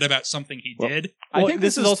feels good about something he did. I think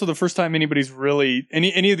this is also the first time anybody's really,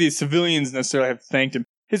 any of these civilians necessarily have thanked him.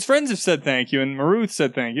 His friends have said thank you, and Maruth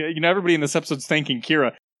said thank you. Everybody in this episode's thanking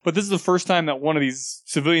Kira. But this is the first time that one of these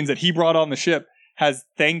civilians that he brought on the ship has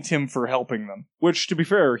thanked him for helping them. Which, to be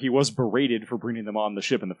fair, he was berated for bringing them on the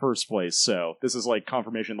ship in the first place, so this is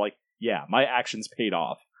confirmation, yeah, my actions paid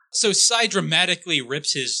off. So Sai dramatically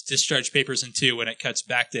rips his discharge papers in two when it cuts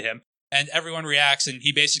back to him, and everyone reacts, and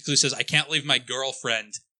he basically says, I can't leave my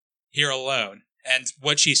girlfriend here alone. And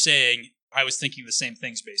what she's saying, I was thinking the same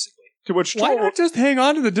things, basically. To which Why not just hang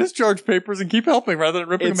on to the discharge papers and keep helping rather than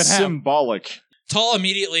ripping them in half? It's symbolic. Tall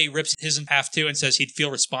immediately rips his in half too and says he'd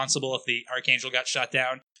feel responsible if the Archangel got shot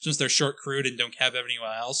down, since they're short-crewed and don't have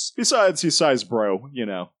anyone else. Besides, he's Sai's bro,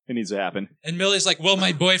 it needs to happen. And Millie's like, well,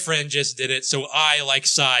 my boyfriend just did it, so I, like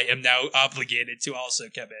Sai, am now obligated to also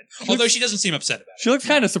come in. Although she doesn't seem upset about it. She looks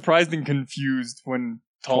kind of surprised and confused when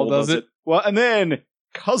Tall does it. Well, and then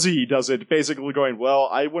Cuzzy does it, basically going, well,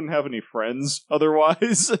 I wouldn't have any friends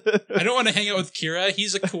otherwise. I don't want to hang out with Kira.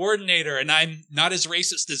 He's a coordinator, and I'm not as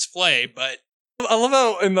racist as Flay, but... I love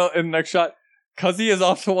how in the next shot, Cuzzy is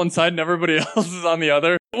off to one side and everybody else is on the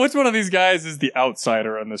other. Which one of these guys is the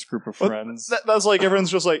outsider in this group of friends? That's everyone's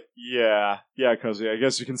just yeah, Cuzzy, I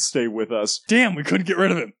guess you can stay with us. Damn, we couldn't get rid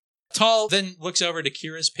of him. Tall then looks over to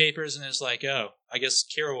Kira's papers and is like, oh, I guess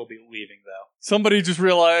Kira will be leaving, though. Somebody just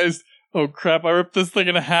realized oh crap, I ripped this thing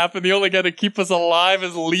in half and the only guy to keep us alive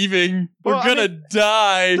is leaving. We're Well, I gonna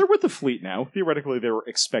die. They're with the fleet now. Theoretically, they were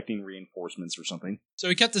expecting reinforcements or something. So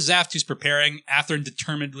we cut to Zaft, who's preparing. Atherin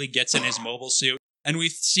determinedly gets in his mobile suit. And we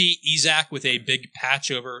see Izak with a big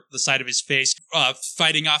patch over the side of his face,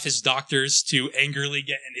 fighting off his doctors to angrily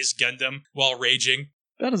get in his Gundam while raging.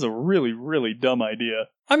 That is a really, really dumb idea.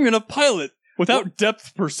 I'm gonna pilot without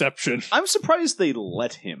depth perception. I'm surprised they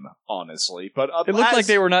let him, honestly. But It looked like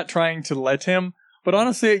they were not trying to let him, but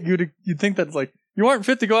honestly, you'd think that it's like, you aren't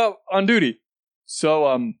fit to go out on duty. So,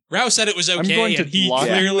 Rao said it was I'm okay, going to and he lock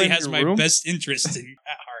you clearly in has your my room? best interest at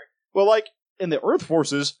heart. Well, like, in the Earth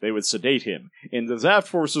forces, they would sedate him. In the Zaft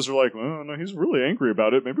forces are like, oh, no, he's really angry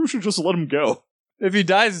about it. Maybe we should just let him go. if he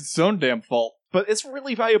dies, it's his own damn fault. But it's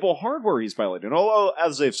really valuable hardware he's piloting. Although,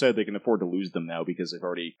 as they've said, they can afford to lose them now because they've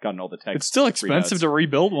already gotten all the tech. It's still expensive to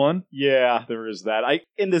rebuild one. Yeah, there is that.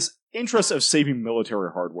 In this interest of saving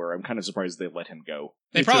military hardware, I'm kind of surprised they let him go.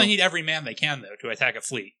 They Me probably too. need every man they can, though, to attack a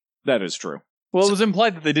fleet. That is true. Well, it was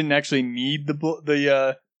implied that they didn't actually need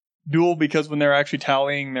the duel because when they're actually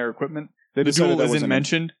tallying their equipment, They the decided duel that isn't wasn't-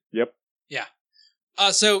 mentioned. Yep.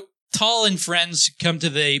 So Tal and friends come to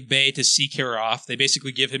the bay to see Kira off. They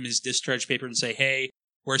basically give him his discharge paper and say, hey,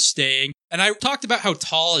 we're staying. And I talked about how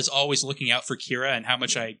Tal is always looking out for Kira and how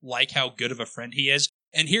much I like how good of a friend he is.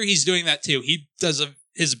 And here he's doing that too. He does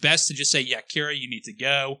his best to just say, yeah, Kira, you need to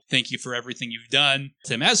go. Thank you for everything you've done.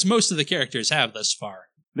 Tim, as most of the characters have thus far.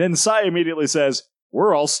 Then Sai immediately says,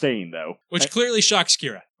 we're all staying, though. Which clearly shocks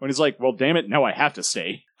Kira. When he's like, well, damn it, now I have to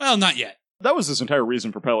stay. Well, not yet. That was his entire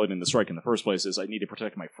reason for piloting the strike in the first place, is I need to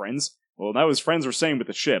protect my friends. Well, now his friends are staying with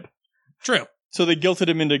the ship. True. So they guilted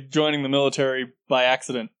him into joining the military by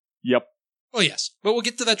accident. Yep. Well, yes. But we'll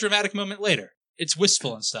get to that dramatic moment later. It's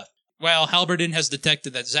wistful and stuff. Well, Halberdan has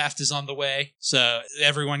detected that Zaft is on the way, so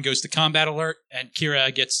everyone goes to combat alert, and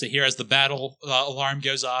Kira gets to hear as the battle alarm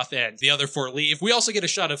goes off, and the other four leave. We also get a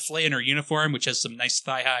shot of Flay in her uniform, which has some nice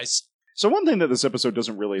thigh highs. So one thing that this episode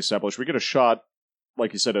doesn't really establish, we get a shot,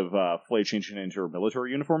 like you said, of Flay changing into her military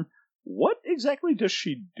uniform. What exactly does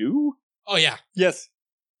she do? Oh, yeah. Yes.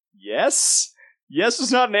 Yes? Yes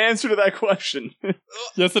is not an answer to that question.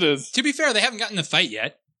 Yes, it is. To be fair, they haven't gotten the fight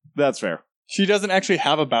yet. That's fair. She doesn't actually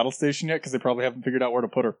have a battle station yet because they probably haven't figured out where to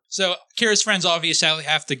put her. So Kira's friends obviously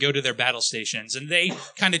have to go to their battle stations, and they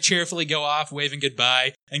kind of cheerfully go off, waving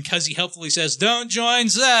goodbye, and Cuzzy helpfully says, don't join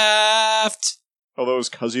Zaft! Although it was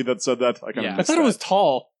Cuzzy that said that. I kind Yeah. of I thought it was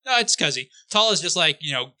tall. No, it's Cuzzy. Tal is just like,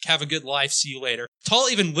 have a good life, see you later. Tal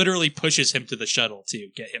even literally pushes him to the shuttle to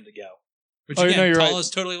get him to go. Which Oh, again, no, you're Tal right. is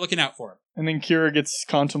totally looking out for him. And then Kira gets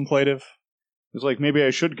contemplative. It's like, maybe I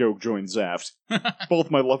should go join Zaft.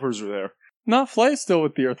 Both my lovers are there. No, Flay is still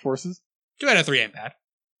with the Earth forces. 2 out of 3 ain't bad.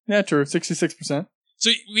 Yeah, true. 66%. So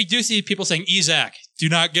we do see people saying, Izak, do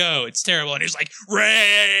not go. It's terrible. And he's like,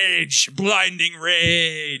 rage, blinding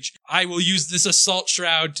rage. I will use this assault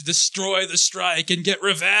shroud to destroy the strike and get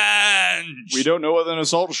revenge. We don't know what an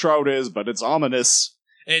assault shroud is, but it's ominous.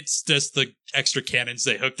 It's just the extra cannons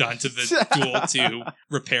they hooked onto the duel to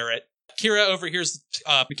repair it. Kira overhears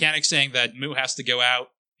the mechanic saying that Mu has to go out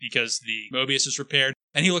because the Mobius is repaired.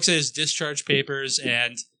 And he looks at his discharge papers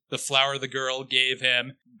and the flower the girl gave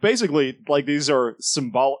him. Basically, like, these are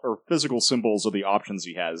symbolic or physical symbols of the options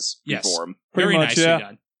he has Yes. before him. Pretty Very much, nicely yeah.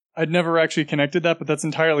 done. I'd never actually connected that, but that's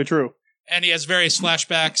entirely true. And he has various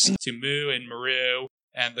flashbacks to Mu and Maru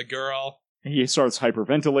and the girl He starts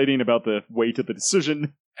hyperventilating about the weight of the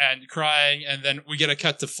decision. and crying. And then we get a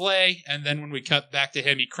cut to Flay. And then when we cut back to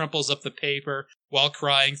him, he crumples up the paper while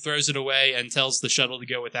crying, throws it away, and tells the shuttle to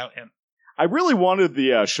go without him. I really wanted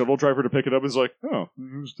the shuttle driver to pick it up. He's like, oh,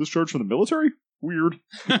 he was discharged from the military? Weird.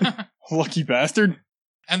 Lucky bastard.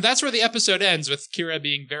 And that's where the episode ends, with Kira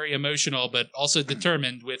being very emotional, but also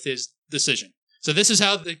determined with his decision. So this is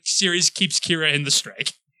how the series keeps Kira in the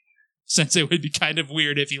strike. Since it would be kind of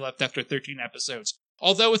weird if he left after 13 episodes.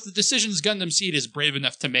 Although with the decisions Gundam Seed is brave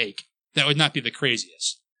enough to make, that would not be the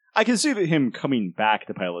craziest. I can see that him coming back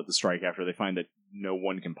to pilot the strike after they find that no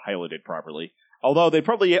one can pilot it properly. Although they'd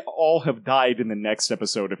probably all have died in the next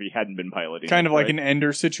episode if he hadn't been piloting Kind it, of like right? an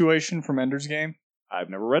Ender situation from Ender's Game. I've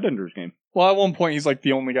never read Ender's Game. Well, at one point, he's like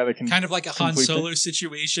the only guy that can... Kind of like a Han Complete Solo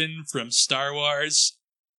situation from Star Wars.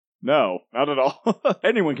 No, not at all.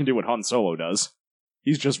 Anyone can do what Han Solo does.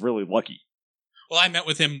 He's just really lucky. Well, I meant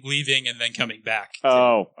with him leaving and then coming back.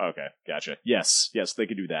 Oh, okay. Gotcha. Yes, they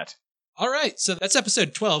could do that. All right, so that's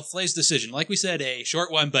episode 12, Flay's decision. Like we said, a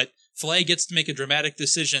short one, but Flay gets to make a dramatic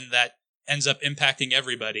decision that ends up impacting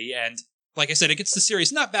everybody. And like I said, it gets the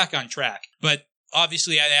series not back on track, but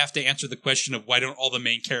obviously I have to answer the question of why don't all the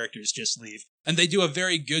main characters just leave? And they do a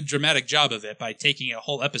very good dramatic job of it by taking a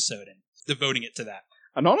whole episode and devoting it to that.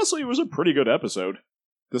 And honestly, it was a pretty good episode,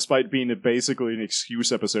 despite being basically an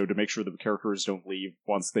excuse episode to make sure the characters don't leave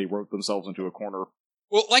once they wrote themselves into a corner.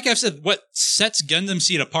 Well, like I've said, what sets Gundam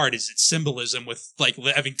Seed apart is its symbolism with, like,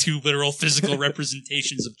 having two literal physical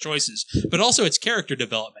representations of choices, but also its character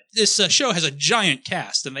development. This show has a giant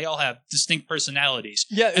cast, and they all have distinct personalities,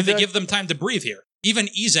 and they give them time to breathe here. Even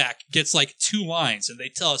Izak gets, like, 2 lines, and they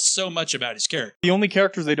tell us so much about his character. The only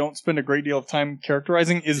characters they don't spend a great deal of time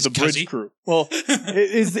characterizing is the bridge crew. Well,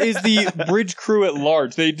 is the bridge crew at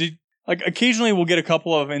large. They did. Like, occasionally we'll get a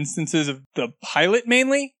couple of instances of the pilot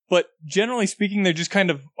mainly, but generally speaking, they just kind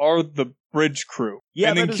of are the bridge crew. Yeah,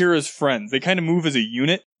 and then Kira's friends. They kind of move as a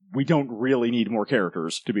unit. We don't really need more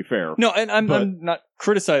characters, to be fair. No, and I'm not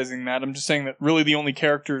criticizing that. I'm just saying that really the only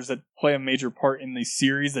characters that play a major part in the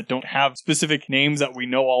series that don't have specific names that we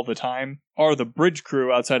know all the time are the bridge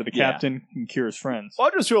crew outside of the captain and Kira's friends. Well,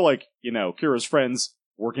 I just feel like, Kira's friends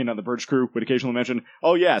working on the bridge crew would occasionally mention,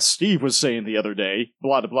 oh yeah, Steve was saying the other day,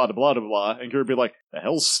 blah, blah, blah, blah, blah, and Kira would be like, the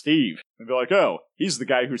hell's Steve? And be like, oh, he's the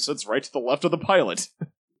guy who sits right to the left of the pilot.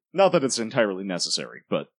 Not that it's entirely necessary,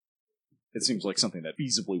 but it seems like something that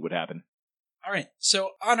feasibly would happen. All right,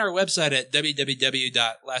 so on our website at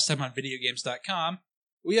www.lasttimeonvideogames.com,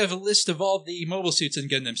 we have a list of all the mobile suits in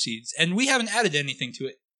Gundam Seeds, and we haven't added anything to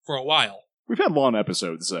it for a while. We've had long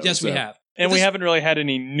episodes, though. Yes, we have. And we haven't really had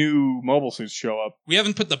any new mobile suits show up. We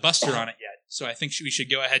haven't put the Buster on it yet, so I think we should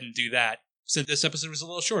go ahead and do that, since this episode was a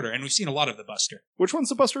little shorter, and we've seen a lot of the Buster. Which one's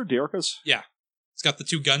the Buster? Dearka's? Yeah. It's got the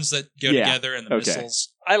 2 guns that go together and the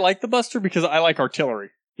missiles. I like the Buster because I like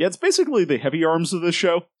artillery. Yeah, it's basically the heavy arms of this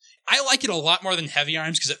show. I like it a lot more than Heavy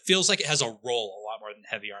Arms because it feels like it has a role a lot more than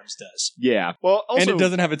Heavy Arms does. Yeah. Well, also, and it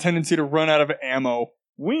doesn't have a tendency to run out of ammo.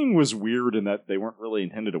 Wing was weird in that they weren't really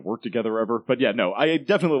intended to work together ever. But yeah, no, I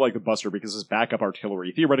definitely like the Buster because it's backup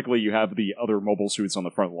artillery. Theoretically, you have the other mobile suits on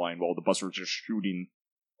the front line while the Buster's just shooting.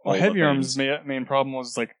 Well, Heavy Arms' main problem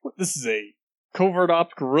was like, this is a covert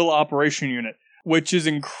ops guerrilla operation unit, which is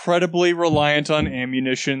incredibly reliant on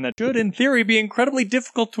ammunition that should, in theory, be incredibly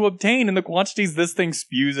difficult to obtain in the quantities this thing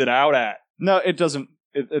spews it out at. No, it doesn't.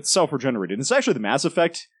 It's self-regenerated. It's actually the Mass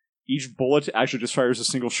Effect. Each bullet actually just fires a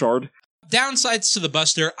single shard. Downsides to the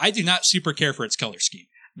Buster, I do not super care for its color scheme.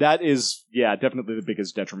 That is, definitely the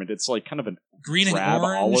biggest detriment. It's like kind of a green and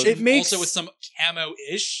orange, olive. It makes, also with some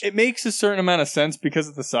camo-ish. It makes a certain amount of sense because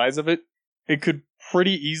of the size of it. It could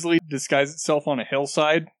pretty easily disguise itself on a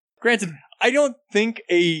hillside. Granted, I don't think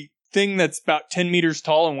a thing that's about 10 meters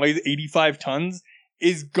tall and weighs 85 tons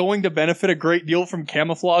is going to benefit a great deal from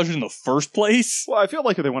camouflage in the first place. Well, I feel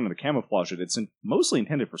like if they wanted to camouflage it, it's mostly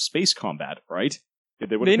intended for space combat, right?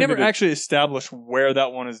 They never actually established where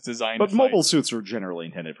that one is designed but to fight. Mobile suits are generally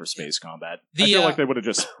intended for space combat. I feel like they would have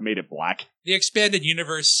just made it black. The expanded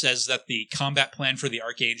universe says that the combat plan for the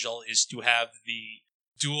Archangel is to have the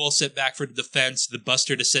Duel sit back for the defense, the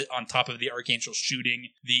Buster to sit on top of the Archangel shooting,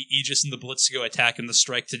 the Aegis and the Blitz to go attack, and the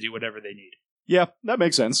Strike to do whatever they need. Yeah, that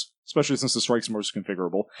makes sense, especially since the Strike's most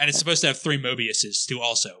configurable. And it's supposed to have 3 Mobiuses to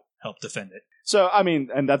also help defend it. So, I mean,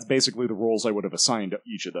 and that's basically the roles I would have assigned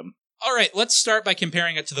each of them. All right, let's start by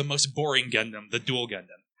comparing it to the most boring Gundam, the Duel Gundam.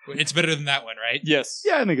 It's better than that one, right? Yes.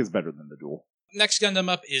 Yeah, I think it's better than the Duel. Next Gundam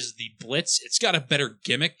up is the Blitz. It's got a better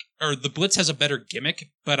gimmick, or the Blitz has a better gimmick,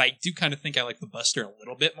 but I do kind of think I like the Buster a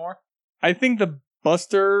little bit more. I think the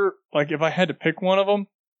Buster, like if I had to pick one of them,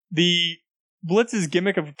 the Blitz's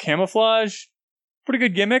gimmick of camouflage, pretty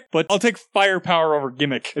good gimmick, but I'll take firepower over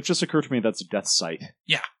gimmick. It just occurred to me that's a death sight.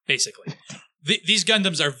 Yeah, basically. These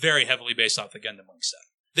Gundams are very heavily based off the Gundam Wing set.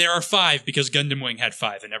 There are 5 because Gundam Wing had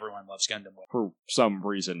 5 and everyone loves Gundam Wing. For some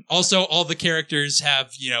reason. Also, all the characters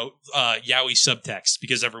have, yaoi subtext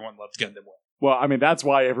because everyone loved Gundam Wing. Well, I mean, that's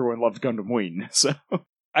why everyone loved Gundam Wing, so...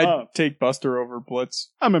 I'd take Buster over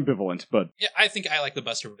Blitz. I'm ambivalent, but... Yeah, I think I like the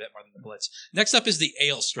Buster a bit more than the Blitz. Next up is the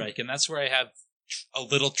Ale Strike, and that's where I have a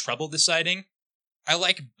little trouble deciding. I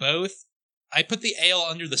like both. I put the Ale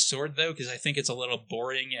under the Sword, though, because I think it's a little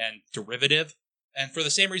boring and derivative. And for the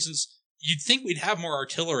same reasons, you'd think we'd have more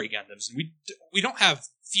artillery Gundams. We don't have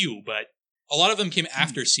few, but a lot of them came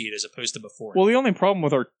after Seed as opposed to before. Well, the only problem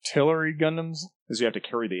with artillery Gundams is you have to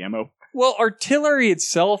carry the ammo. Well, artillery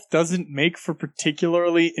itself doesn't make for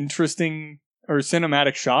particularly interesting or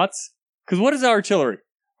cinematic shots. Because what is artillery?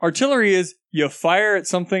 Artillery is you fire at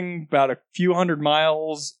something about a few hundred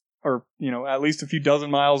miles, or, at least a few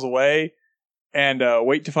dozen miles away, and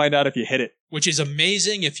wait to find out if you hit it. Which is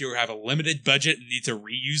amazing if you have a limited budget and need to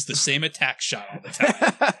reuse the same attack shot all the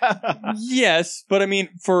time. Yes, but I mean,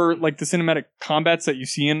 for like the cinematic combats that you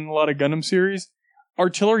see in a lot of Gundam series,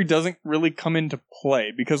 artillery doesn't really come into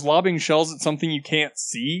play because lobbing shells at something you can't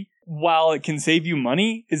see, while it can save you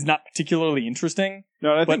money, is not particularly interesting.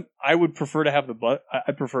 No, I think I would prefer to have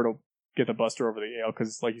I'd prefer to get the Buster over the Ale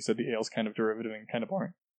because, like you said, the Ale's kind of derivative and kind of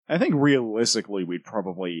boring. I think realistically we'd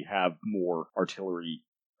probably have more artillery,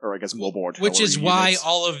 or I guess mobile artillery. Which is why units.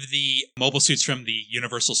 all of the mobile suits from the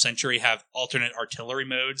Universal Century have alternate artillery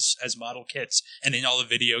modes as model kits and in all the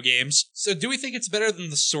video games. So do we think it's better than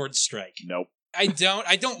the Sword Strike? Nope. I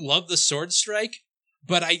don't love the Sword Strike,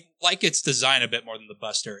 but I like its design a bit more than the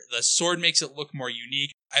Buster. The sword makes it look more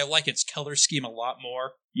unique. I like its color scheme a lot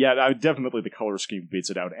more. Yeah, definitely the color scheme beats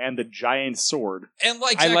it out, and the giant sword. And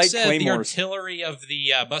like Zach said, the artillery of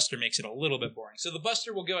the Buster makes it a little bit boring. So the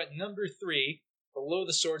Buster will go at number 3, below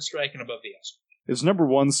the Sword Strike and above the S. Is number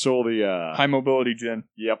 1 still the... High mobility Jin?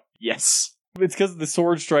 Yep. Yes. It's because the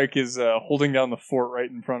Sword Strike is holding down the fort right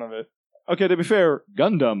in front of it. Okay, to be fair,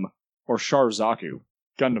 Gundam or Sharzaku?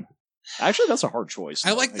 Gundam. Actually, that's a hard choice.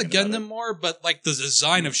 I like the Gundam more, but like the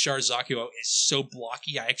design of Sharzaku is so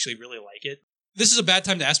blocky, I actually really like it. This is a bad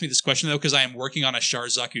time to ask me this question, though, because I am working on a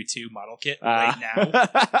Sharzaku 2 model kit right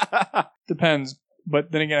now. Depends. But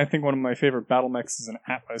then again, I think one of my favorite battle mechs is an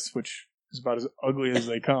Atlas, which is about as ugly as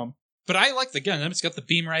they come. But I like the Gundam. It's got the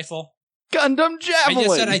beam rifle. Gundam Javelin! I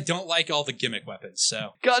just said I don't like all the gimmick weapons,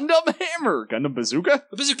 so... Gundam Hammer! Gundam Bazooka?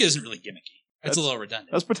 The Bazooka isn't really gimmicky. It's a little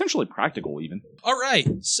redundant. That's potentially practical, even. All right,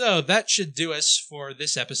 so that should do us for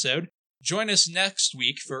this episode. Join us next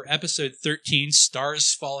week for episode 13,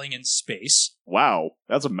 Stars Falling in Space. Wow,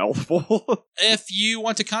 that's a mouthful. If you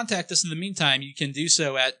want to contact us in the meantime, you can do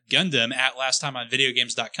so at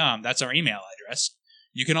Gundam@lasttimeonvideogames.com. That's our email address.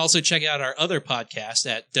 You can also check out our other podcast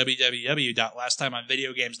at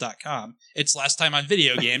www.lasttimeonvideogames.com. It's Last Time on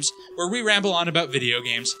Video Games, where we ramble on about video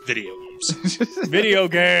games. Video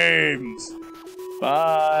games!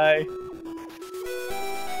 Bye!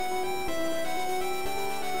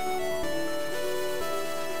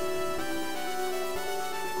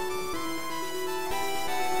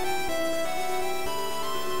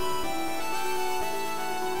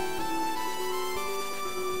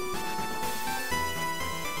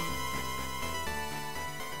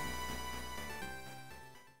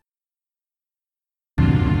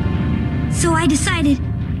 So I decided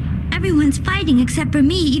everyone's fighting except for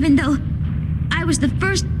me, even though I was the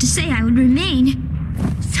first to say I would remain.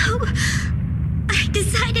 So I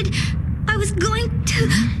decided I was going to...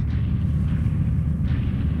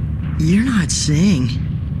 You're not saying.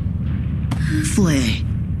 Flay,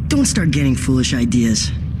 don't start getting foolish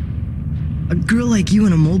ideas. A girl like you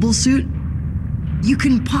in a mobile suit? You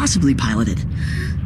couldn't possibly pilot it.